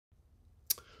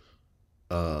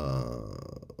Uh,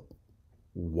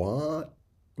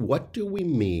 what do we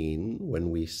mean when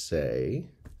we say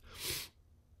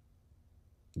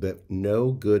that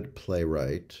no good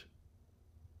playwright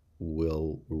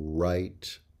will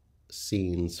write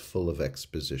scenes full of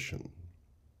exposition?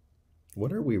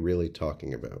 What are we really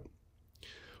talking about?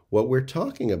 What we're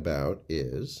talking about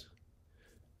is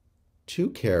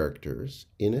two characters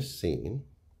in a scene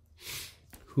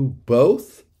who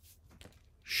both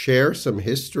share some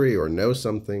history or know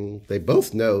something. They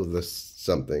both know this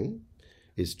something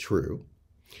is true,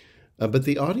 but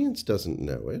the audience doesn't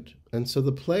know it. And so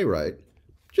the playwright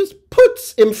just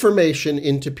puts information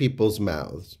into people's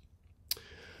mouths.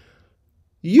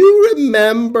 You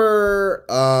remember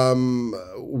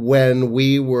when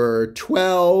we were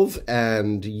 12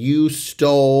 and you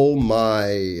stole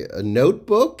my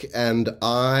notebook and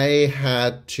I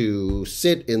had to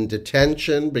sit in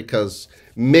detention because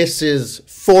Mrs.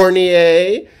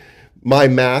 Fournier, my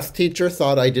math teacher,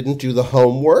 thought I didn't do the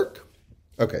homework?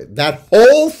 Okay, that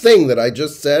whole thing that I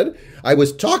just said, I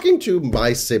was talking to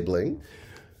my sibling.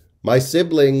 My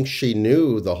sibling, she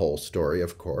knew the whole story,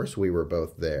 of course. We were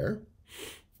both there.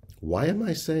 Why am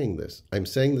I saying this? I'm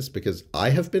saying this because I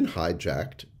have been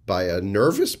hijacked by a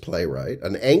nervous playwright,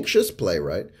 an anxious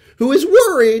playwright, who is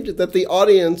worried that the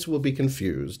audience will be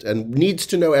confused and needs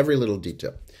to know every little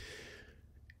detail.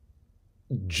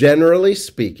 Generally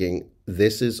speaking,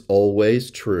 this is always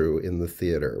true in the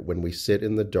theater. When we sit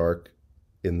in the dark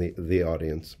in the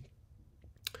audience,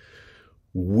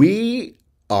 we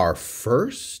are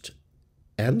first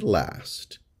and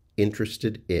last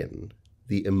interested in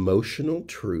the emotional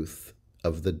truth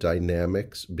of the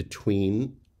dynamics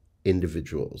between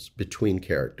individuals, between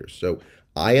characters. So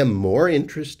I am more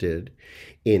interested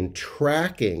in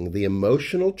tracking the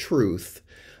emotional truth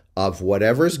of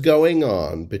whatever's going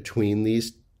on between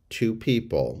these two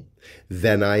people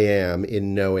than I am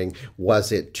in knowing,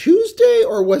 was it Tuesday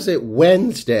or was it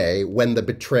Wednesday when the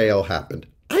betrayal happened?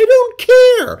 I don't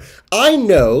care. I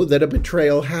know that a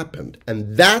betrayal happened,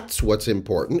 and that's what's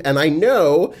important. And I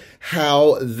know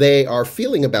how they are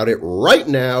feeling about it right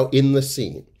now in the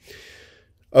scene.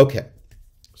 Okay,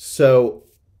 so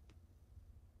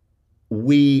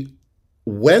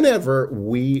whenever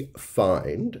we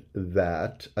find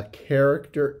that a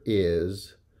character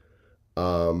is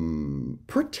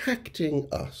protecting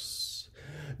us,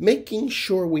 making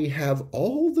sure we have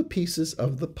all the pieces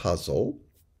of the puzzle,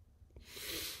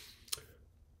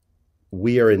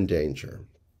 we are in danger,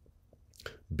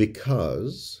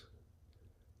 because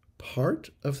part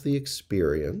of the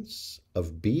experience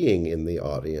of being in the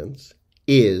audience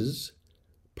is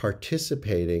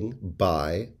participating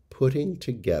by putting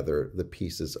together the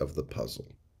pieces of the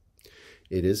puzzle.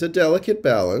 It is a delicate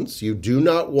balance. You do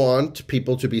not want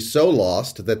people to be so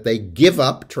lost that they give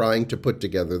up trying to put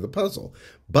together the puzzle,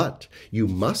 but you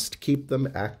must keep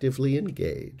them actively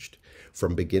engaged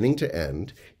from beginning to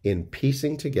end in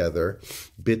piecing together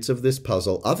bits of this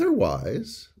puzzle.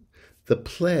 Otherwise, the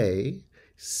play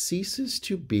ceases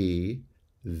to be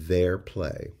their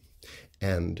play.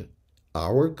 And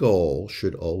our goal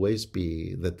should always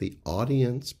be that the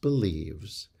audience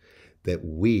believes that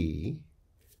we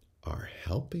are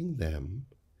helping them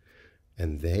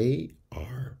and they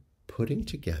are putting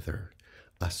together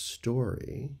a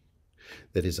story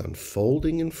that is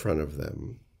unfolding in front of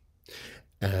them,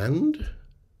 and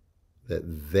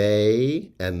that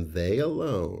they and they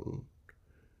alone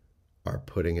are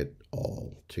putting it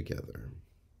all together.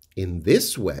 In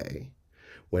this way,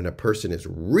 when a person is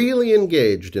really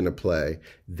engaged in a play,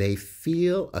 they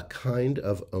feel a kind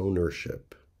of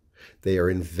ownership. They are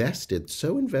invested,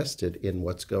 so invested in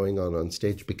what's going on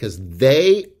stage, because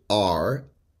they are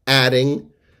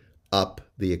adding up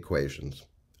the equations.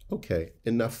 Okay,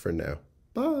 enough for now.